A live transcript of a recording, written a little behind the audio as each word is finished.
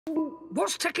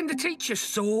What's taking the teacher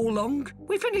so long?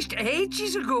 We finished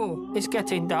ages ago. It's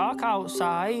getting dark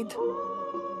outside.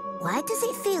 Why does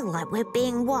it feel like we're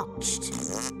being watched?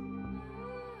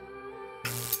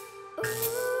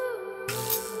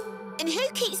 And who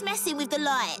keeps messing with the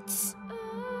lights?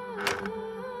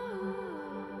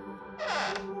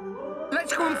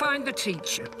 Let's go and find the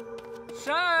teacher.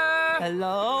 Sir!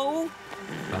 Hello?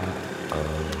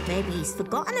 Maybe he's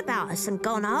forgotten about us and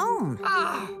gone home.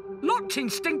 Ah, locked in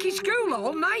stinky school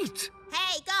all night.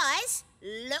 Hey, guys,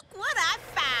 look what I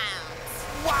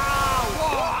found. Wow!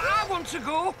 Oh, I want to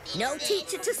go. No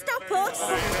teacher to stop us.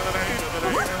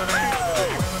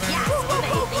 Yes,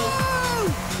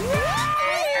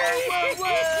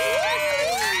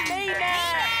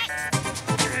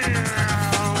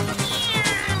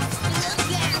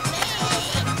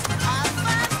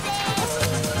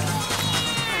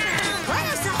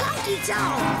 Where's the honky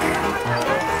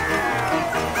tonk?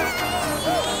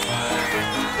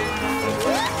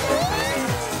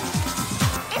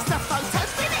 It's a photo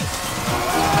finish.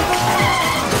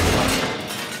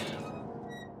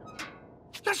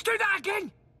 Let's do that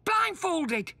again.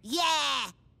 Blindfolded.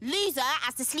 Yeah. Loser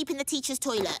has to sleep in the teacher's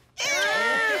toilet.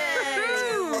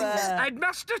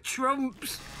 Headmaster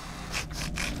trumps.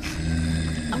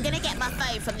 I'm going to get my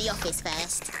phone from the office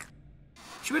first.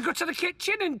 Should we go to the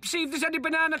kitchen and see if there's any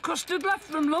banana custard left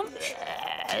from lunch?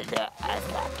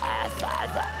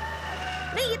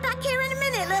 Meet you back here in a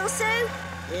minute, little Sue.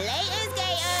 Laters,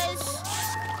 Gators.